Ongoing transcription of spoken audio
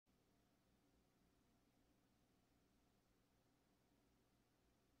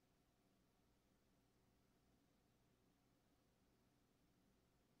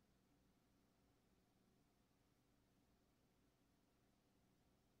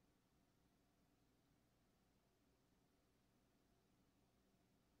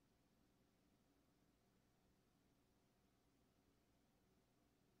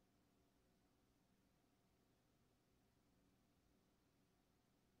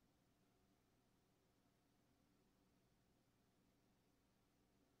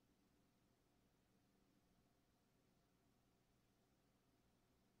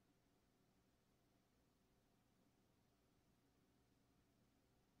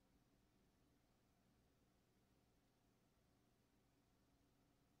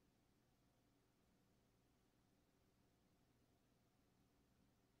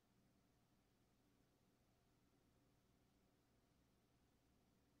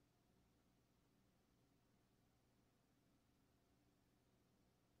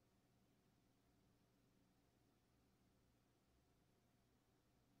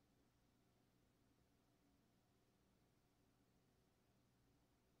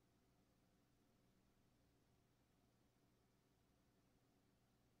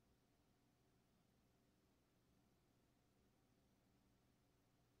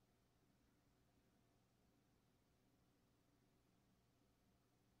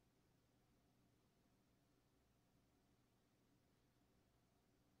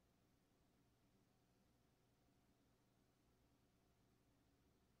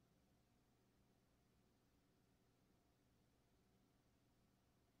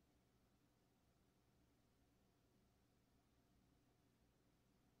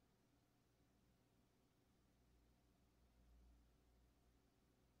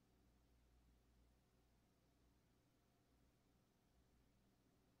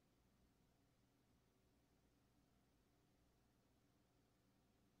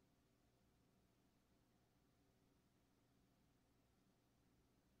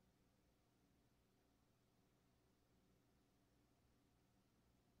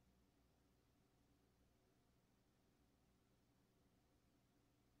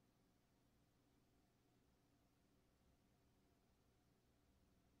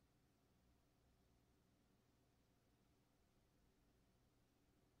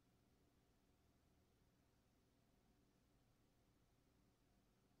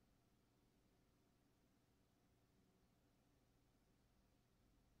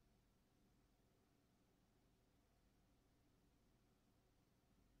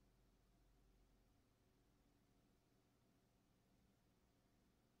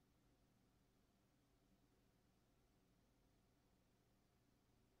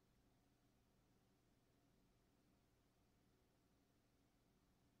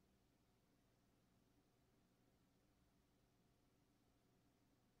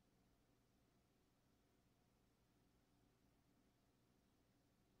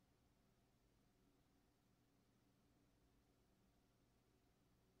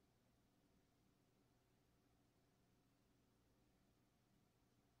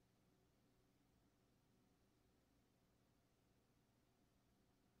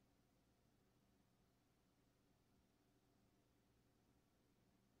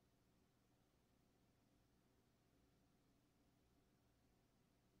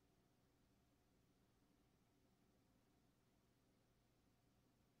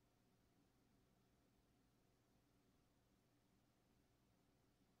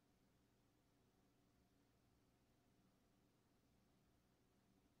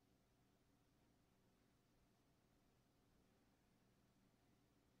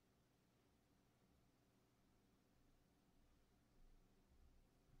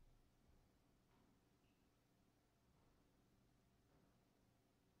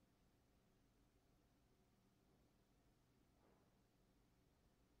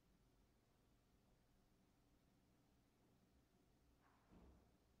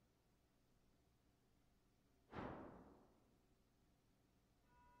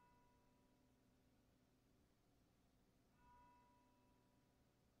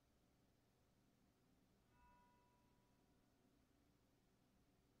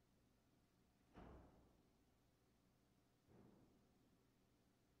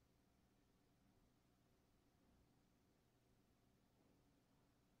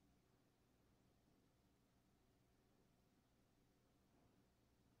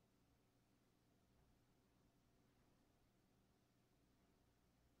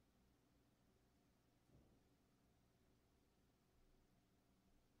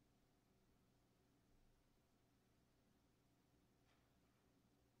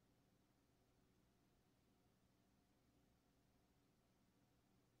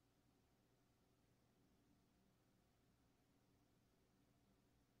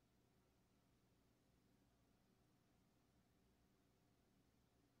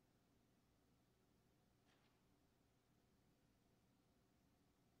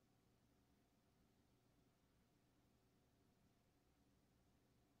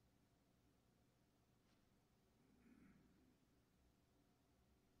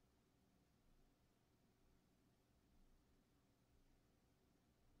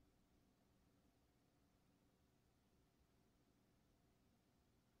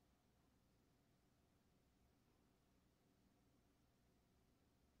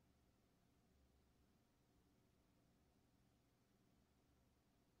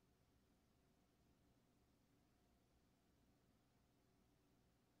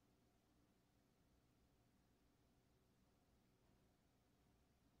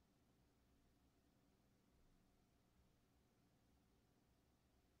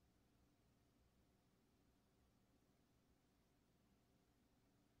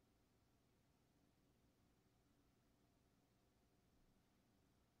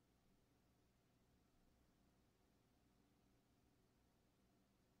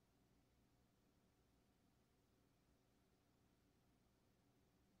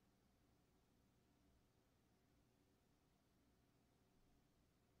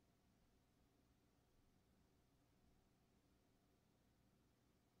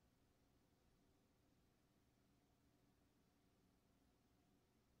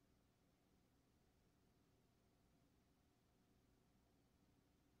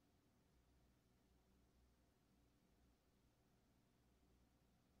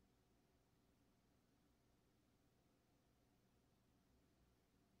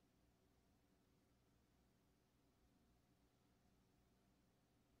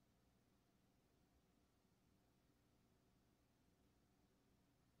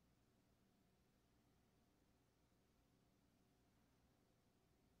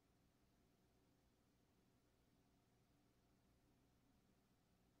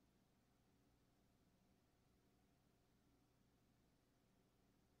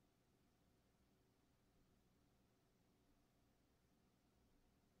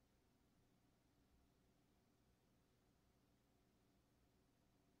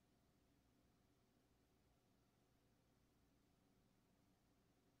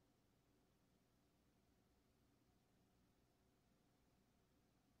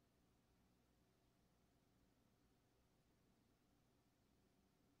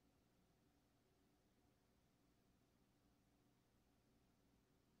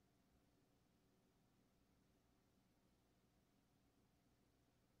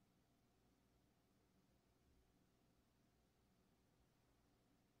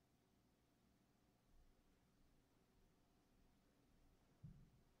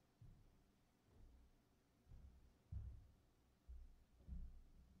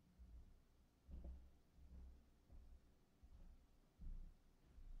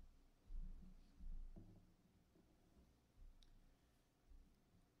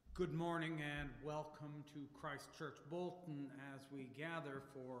Good morning and welcome to Christ Church Bolton as we gather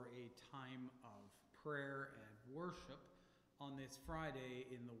for a time of prayer and worship on this Friday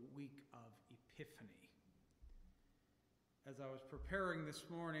in the week of Epiphany. As I was preparing this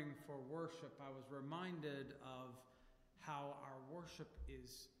morning for worship, I was reminded of how our worship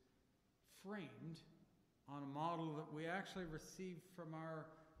is framed on a model that we actually received from our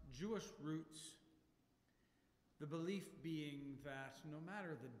Jewish roots. The belief being that no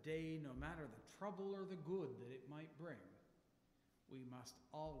matter the day, no matter the trouble or the good that it might bring, we must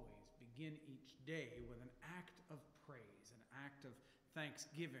always begin each day with an act of praise, an act of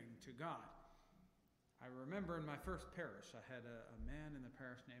thanksgiving to God. I remember in my first parish, I had a man in the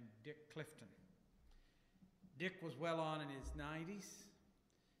parish named Dick Clifton. Dick was well on in his 90s.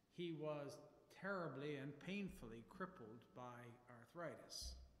 He was terribly and painfully crippled by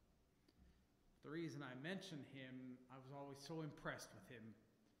arthritis. The reason I mention him, I was always so impressed with him.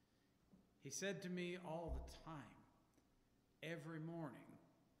 He said to me all the time, every morning,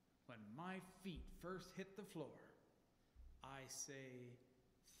 when my feet first hit the floor, I say,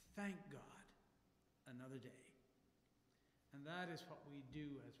 thank God, another day. And that is what we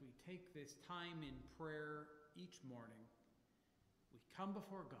do as we take this time in prayer each morning. We come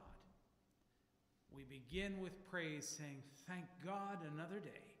before God. We begin with praise, saying, thank God, another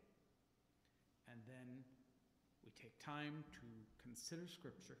day. And then we take time to consider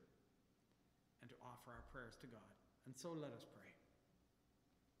Scripture and to offer our prayers to God. And so let us pray.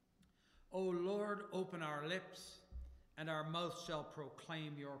 O Lord, open our lips, and our mouth shall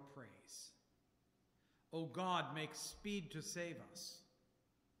proclaim your praise. O God, make speed to save us.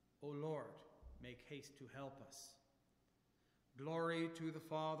 O Lord, make haste to help us. Glory to the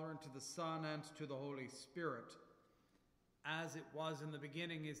Father, and to the Son, and to the Holy Spirit, as it was in the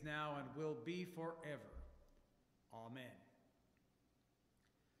beginning, is now, and will be forever. Amen.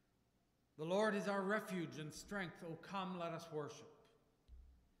 The Lord is our refuge and strength. O come, let us worship.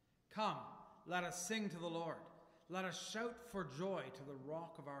 Come, let us sing to the Lord. Let us shout for joy to the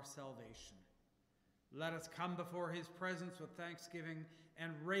rock of our salvation. Let us come before his presence with thanksgiving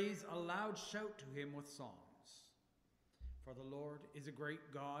and raise a loud shout to him with songs. For the Lord is a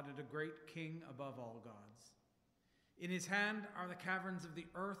great God and a great King above all gods. In his hand are the caverns of the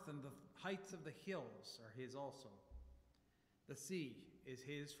earth, and the heights of the hills are his also. The sea is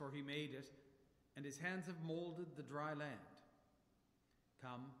his, for he made it, and his hands have molded the dry land.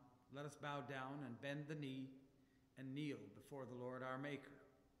 Come, let us bow down and bend the knee and kneel before the Lord our Maker.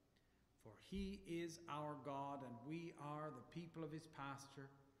 For he is our God, and we are the people of his pasture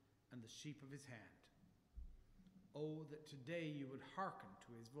and the sheep of his hand. Oh, that today you would hearken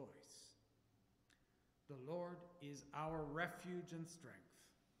to his voice. The Lord is our refuge and strength.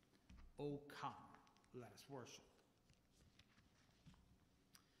 O come, let us worship.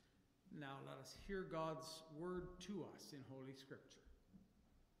 Now let us hear God's word to us in Holy Scripture.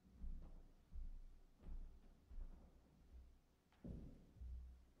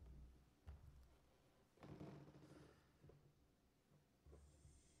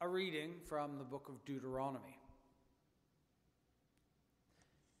 A reading from the book of Deuteronomy.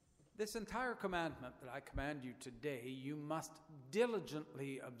 This entire commandment that I command you today, you must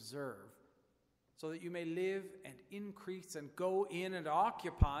diligently observe, so that you may live and increase and go in and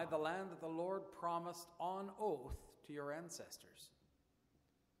occupy the land that the Lord promised on oath to your ancestors.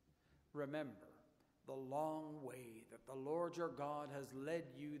 Remember the long way that the Lord your God has led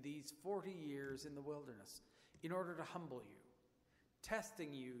you these 40 years in the wilderness in order to humble you,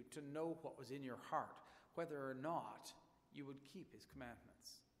 testing you to know what was in your heart, whether or not you would keep his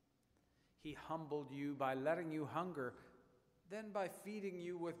commandments. He humbled you by letting you hunger, then by feeding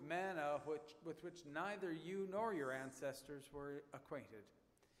you with manna with which neither you nor your ancestors were acquainted,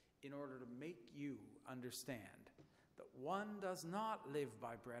 in order to make you understand that one does not live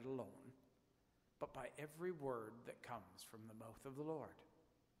by bread alone, but by every word that comes from the mouth of the Lord.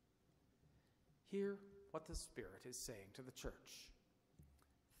 Hear what the Spirit is saying to the church.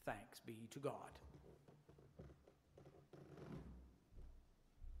 Thanks be to God.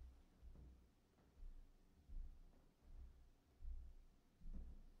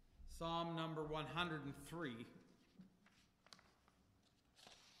 Psalm number 103.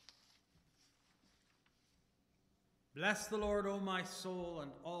 Bless the Lord, O my soul,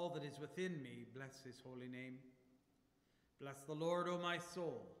 and all that is within me. Bless his holy name. Bless the Lord, O my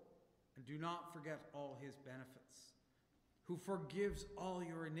soul, and do not forget all his benefits, who forgives all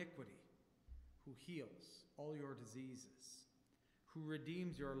your iniquity, who heals all your diseases, who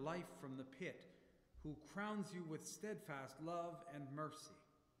redeems your life from the pit, who crowns you with steadfast love and mercy,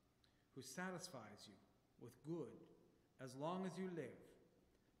 who satisfies you with good as long as you live,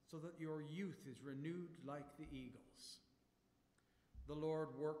 so that your youth is renewed like the eagles. The Lord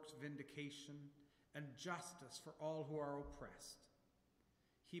works vindication and justice for all who are oppressed.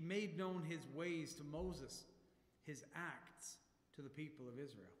 He made known his ways to Moses, his acts to the people of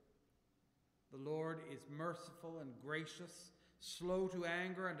Israel. The Lord is merciful and gracious, slow to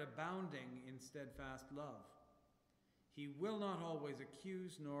anger and abounding in steadfast love. He will not always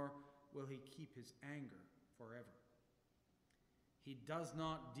accuse, nor will he keep his anger forever. He does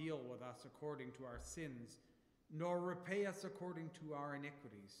not deal with us according to our sins, nor repay us according to our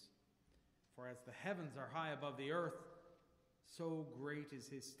iniquities. For as the heavens are high above the earth, so great is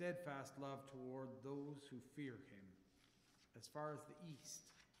his steadfast love toward those who fear him, as far as the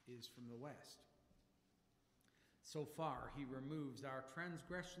east is from the west. So far he removes our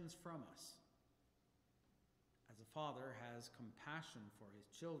transgressions from us. As a father has compassion for his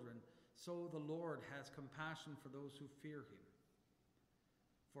children, so the Lord has compassion for those who fear him.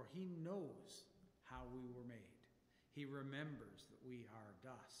 For he knows how we were made. He remembers that we are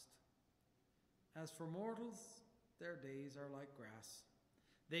dust. As for mortals, their days are like grass.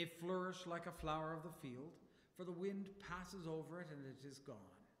 They flourish like a flower of the field, for the wind passes over it and it is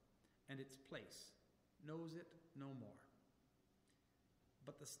gone, and its place knows it no more.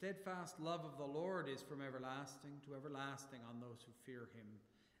 But the steadfast love of the Lord is from everlasting to everlasting on those who fear him,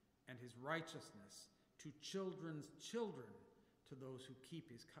 and his righteousness to children's children, to those who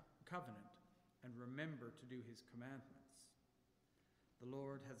keep his covenant and remember to do his commandments. The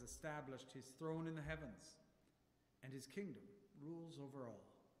Lord has established his throne in the heavens, and his kingdom rules over all.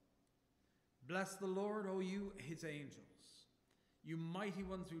 Bless the Lord, O you, his angels, you mighty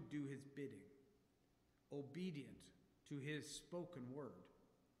ones who do his bidding, obedient to his spoken word.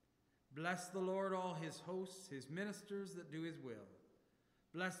 Bless the Lord, all his hosts, his ministers that do his will.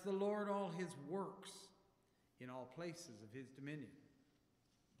 Bless the Lord, all his works in all places of his dominion.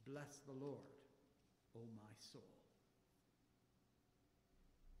 Bless the Lord, O my soul.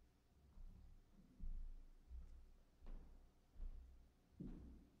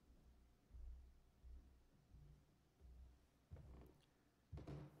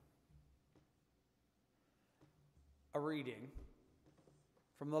 A reading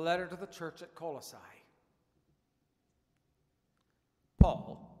from the letter to the church at Colossae.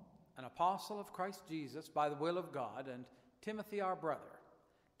 Paul, an apostle of Christ Jesus by the will of God, and Timothy our brother,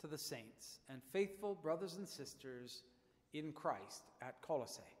 to the saints and faithful brothers and sisters in Christ at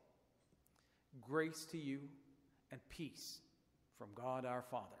Colossae. Grace to you and peace from God our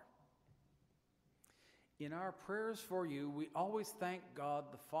Father. In our prayers for you, we always thank God,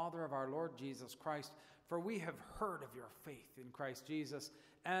 the Father of our Lord Jesus Christ, for we have heard of your faith in Christ Jesus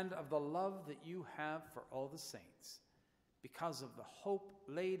and of the love that you have for all the saints, because of the hope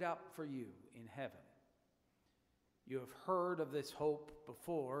laid up for you in heaven. You have heard of this hope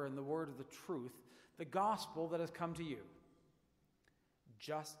before in the word of the truth, the gospel that has come to you.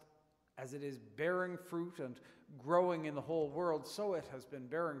 Just as it is bearing fruit and growing in the whole world, so it has been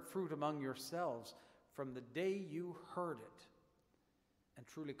bearing fruit among yourselves from the day you heard it and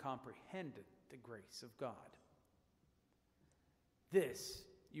truly comprehended the grace of God. This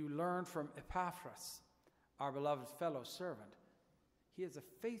you learned from Epiphany, our beloved fellow servant. He is a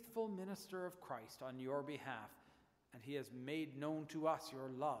faithful minister of Christ on your behalf, and he has made known to us your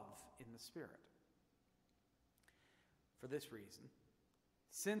love in the Spirit. For this reason,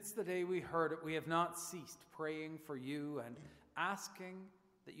 since the day we heard it, we have not ceased praying for you and asking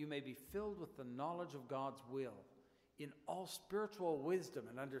that you may be filled with the knowledge of God's will in all spiritual wisdom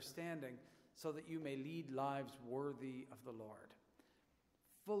and understanding, so that you may lead lives worthy of the Lord,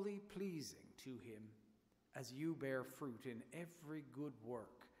 fully pleasing to him as you bear fruit in every good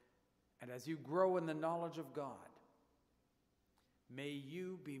work and as you grow in the knowledge of God. May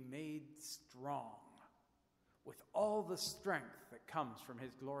you be made strong with all the strength that comes from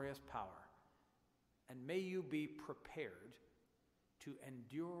his glorious power, and may you be prepared to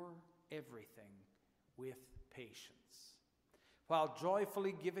endure everything with patience, while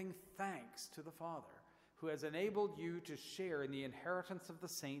joyfully giving thanks to the Father, who has enabled you to share in the inheritance of the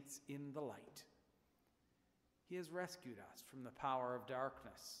saints in the light. He has rescued us from the power of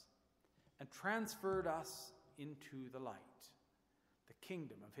darkness and transferred us into the light, the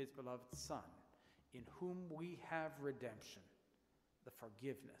kingdom of his beloved Son, in whom we have redemption, the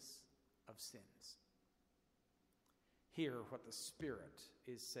forgiveness of sins. Hear what the Spirit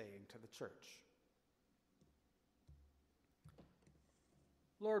is saying to the church.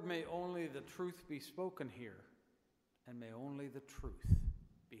 Lord, may only the truth be spoken here, and may only the truth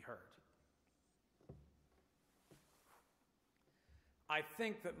be heard. I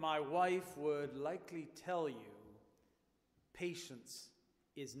think that my wife would likely tell you patience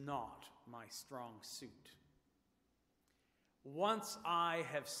is not my strong suit. Once I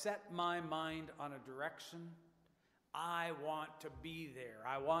have set my mind on a direction, I want to be there.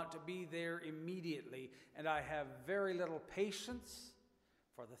 I want to be there immediately, and I have very little patience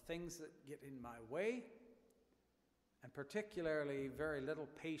for the things that get in my way, and particularly very little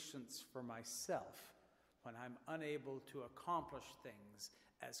patience for myself when I'm unable to accomplish things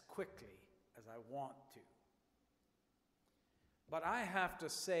as quickly as I want to. But I have to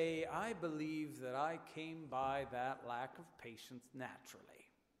say, I believe that I came by that lack of patience naturally.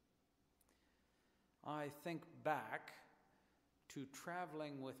 I think back to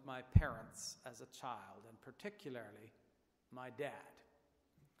traveling with my parents as a child, and particularly my dad.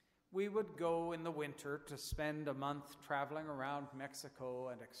 We would go in the winter to spend a month traveling around Mexico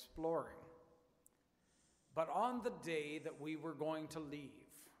and exploring. But on the day that we were going to leave,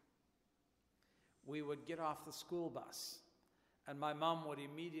 we would get off the school bus, and my mom would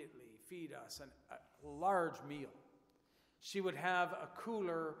immediately feed us a large meal. She would have a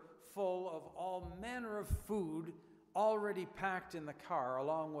cooler full of all manner of food already packed in the car,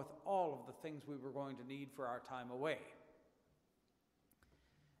 along with all of the things we were going to need for our time away.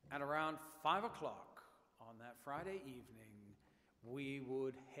 And around 5 o'clock on that Friday evening, we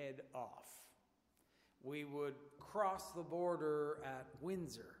would head off. We would cross the border at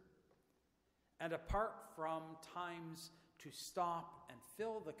Windsor. And apart from times to stop and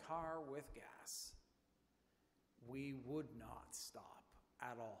fill the car with gas, we would not stop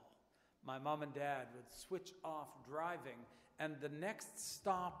at all. My mom and dad would switch off driving, and the next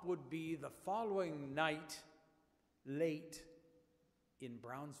stop would be the following night, late, in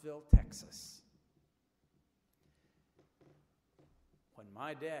Brownsville, Texas. When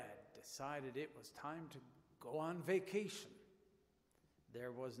my dad decided it was time to go on vacation,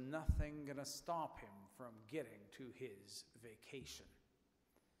 there was nothing going to stop him from getting to his vacation.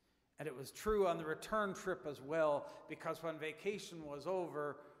 And it was true on the return trip as well, because when vacation was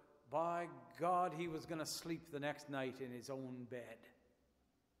over, by God, he was going to sleep the next night in his own bed.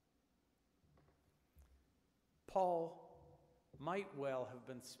 Paul might well have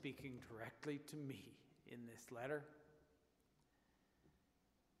been speaking directly to me in this letter.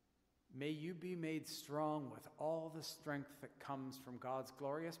 May you be made strong with all the strength that comes from God's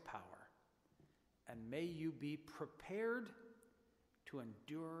glorious power, and may you be prepared to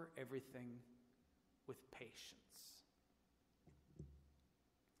endure everything with patience.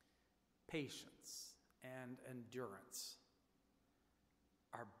 Patience and endurance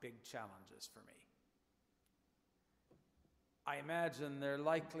are big challenges for me. I imagine they're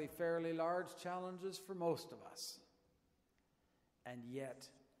likely fairly large challenges for most of us. And yet,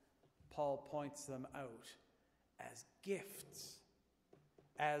 Paul points them out as gifts,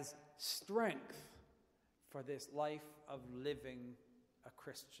 as strength for this life of living a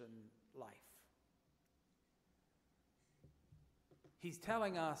Christian life. He's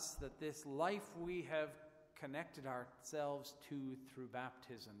telling us that this life we have connected ourselves to through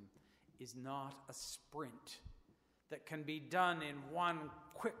baptism is not a sprint that can be done in one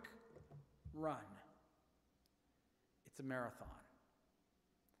quick run. It's a marathon.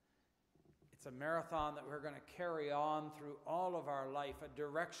 It's a marathon that we're going to carry on through all of our life, a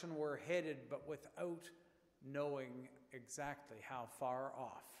direction we're headed, but without knowing exactly how far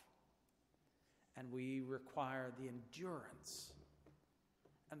off. And we require the endurance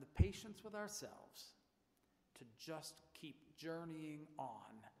and the patience with ourselves to just keep journeying on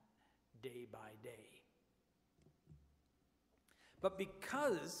day by day. But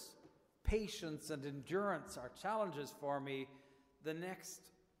because patience and endurance are challenges for me, the next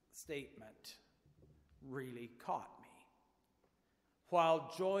statement really caught me.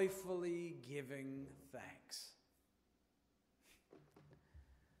 While joyfully giving thanks.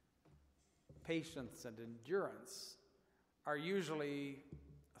 Patience and endurance are usually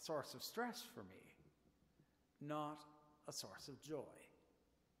a source of stress for me, not a source of joy.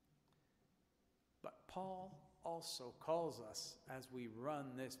 But Paul also calls us, as we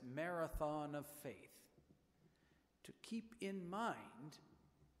run this marathon of faith, to keep in mind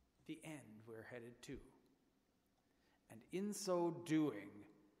the end we're headed to. And in so doing,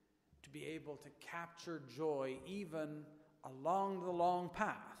 to be able to capture joy even along the long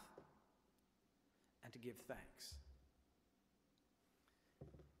path, and to give thanks.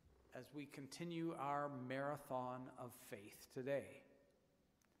 As we continue our marathon of faith today,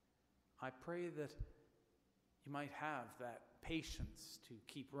 I pray that you might have that patience to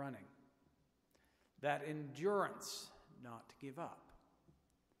keep running, that endurance not to give up,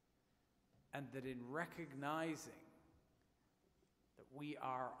 and that in recognizing that we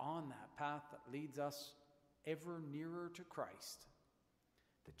are on that path that leads us ever nearer to Christ,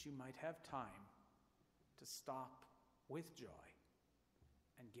 that you might have time to stop with joy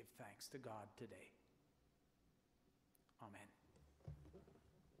and give thanks to God today. Amen.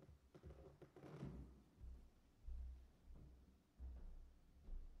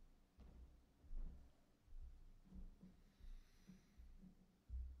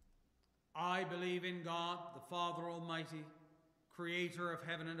 I believe in God, the Father Almighty, creator of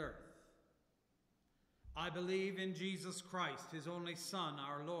heaven and earth. I believe in Jesus Christ, his only Son,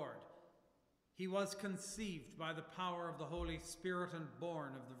 our Lord. He was conceived by the power of the Holy Spirit and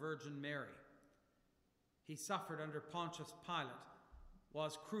born of the Virgin Mary. He suffered under Pontius Pilate,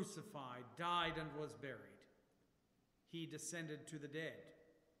 was crucified, died, and was buried. He descended to the dead.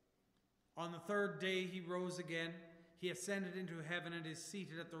 On the third day he rose again. He ascended into heaven and is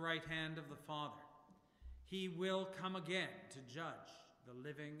seated at the right hand of the Father. He will come again to judge the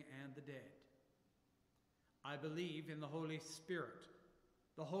living and the dead. I believe in the Holy Spirit,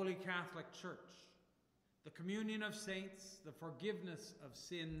 the Holy Catholic Church, the communion of saints, the forgiveness of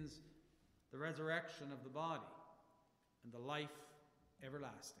sins, the resurrection of the body, and the life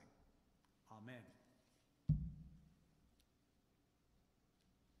everlasting. Amen.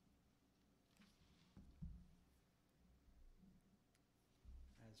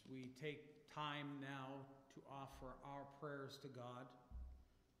 As we take time now to offer our prayers to God,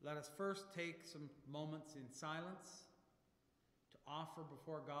 let us first take some moments in silence to offer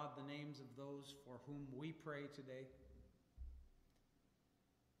before God the names of those for whom we pray today.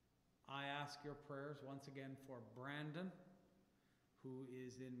 I ask your prayers once again for Brandon, who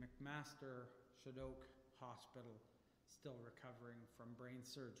is in McMaster Shadoke Hospital, still recovering from brain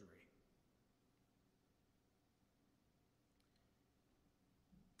surgery.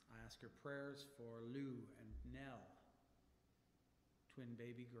 I ask your prayers for Lou and Nell, twin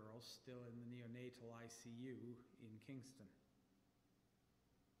baby girls still in the neonatal ICU in Kingston.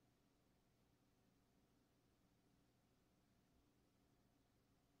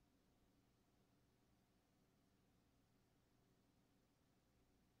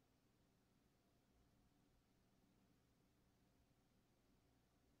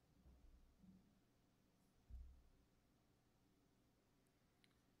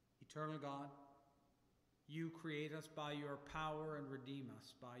 Eternal God, you create us by your power and redeem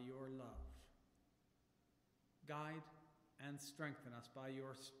us by your love. Guide and strengthen us by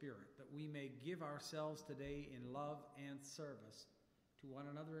your Spirit, that we may give ourselves today in love and service to one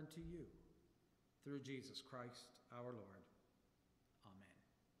another and to you, through Jesus Christ our Lord. Amen.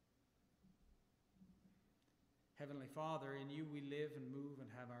 Heavenly Father, in you we live and move and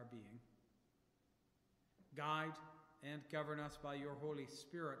have our being. Guide and govern us by your Holy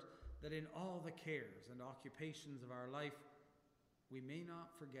Spirit, that in all the cares and occupations of our life we may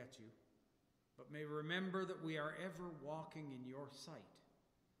not forget you, but may remember that we are ever walking in your sight.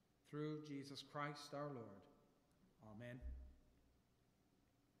 Through Jesus Christ our Lord. Amen.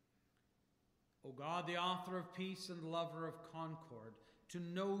 O God, the author of peace and lover of concord, to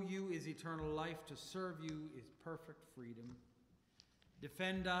know you is eternal life, to serve you is perfect freedom.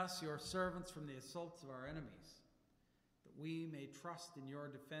 Defend us, your servants, from the assaults of our enemies, that we may trust in your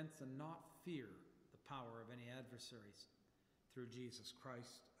defense and not fear the power of any adversaries. Through Jesus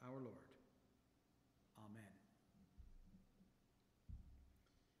Christ our Lord. Amen.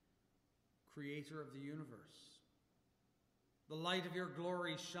 Creator of the universe, the light of your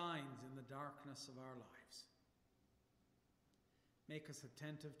glory shines in the darkness of our lives. Make us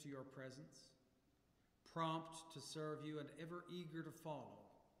attentive to your presence, prompt to serve you, and ever eager to follow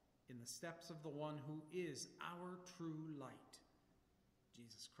in the steps of the one who is our true light,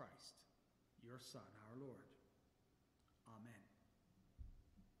 Jesus Christ, your Son, our Lord. Amen.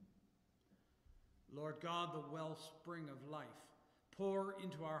 Lord God, the wellspring of life, pour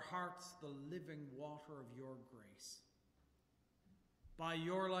into our hearts the living water of your grace. By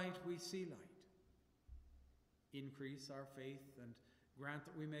your light we see light. Increase our faith and grant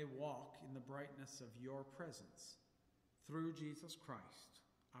that we may walk in the brightness of your presence. Through Jesus Christ,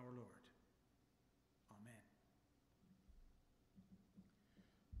 our Lord. Amen.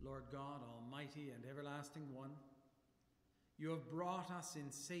 Lord God, almighty and everlasting one, you have brought us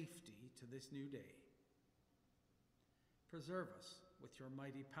in safety to this new day. Preserve us with your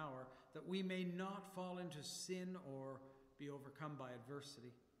mighty power, that we may not fall into sin or be overcome by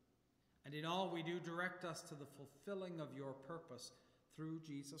adversity. And in all we do, direct us to the fulfilling of your purpose through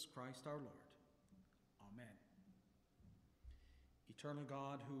Jesus Christ our Lord. Amen. Eternal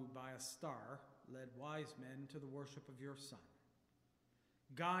God, who by a star led wise men to the worship of your Son,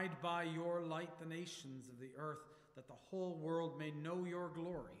 guide by your light the nations of the earth, that the whole world may know your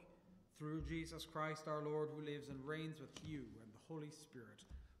glory, through Jesus Christ our Lord, who lives and reigns with you and the Holy Spirit,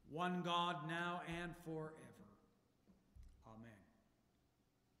 one God, now and forever. Amen.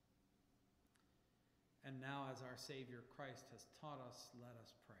 And now, as our Savior Christ has taught us, let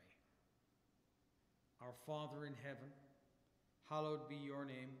us pray. Our Father in heaven, hallowed be your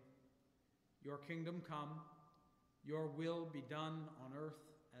name. Your kingdom come, your will be done on earth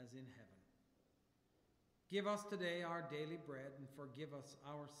as in heaven. Give us today our daily bread, and forgive us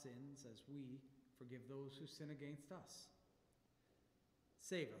our sins as we forgive those who sin against us.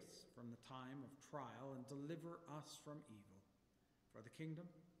 Save us from the time of trial and deliver us from evil. For the kingdom,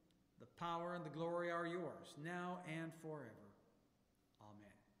 the power, and the glory are yours, now and forever.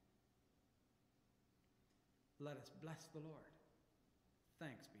 Amen. Let us bless the Lord.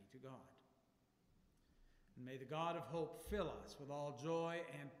 Thanks be to God. And may the God of hope fill us with all joy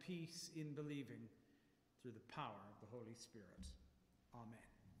and peace in believing, through the power of the Holy Spirit.